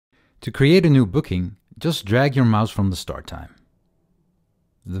To create a new booking, just drag your mouse from the start time.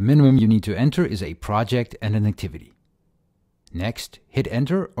 The minimum you need to enter is a project and an activity. Next, hit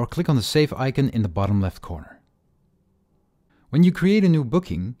enter or click on the save icon in the bottom left corner. When you create a new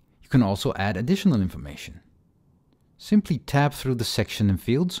booking, you can also add additional information. Simply tab through the section and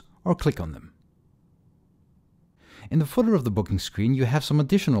fields or click on them. In the footer of the booking screen, you have some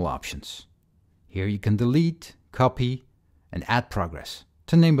additional options. Here you can delete, copy, and add progress,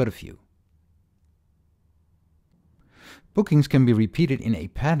 to name but a few. Bookings can be repeated in a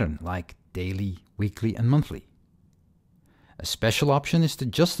pattern like daily, weekly, and monthly. A special option is to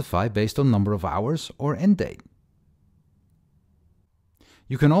justify based on number of hours or end date.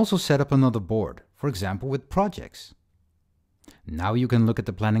 You can also set up another board, for example with projects. Now you can look at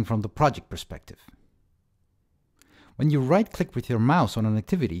the planning from the project perspective. When you right-click with your mouse on an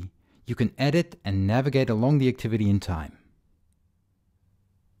activity, you can edit and navigate along the activity in time.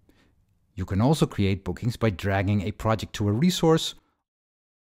 You can also create bookings by dragging a project to a resource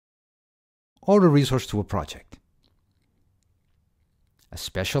or a resource to a project. A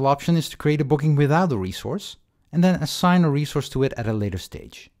special option is to create a booking without a resource and then assign a resource to it at a later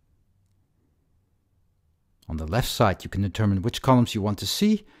stage. On the left side, you can determine which columns you want to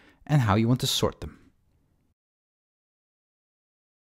see and how you want to sort them.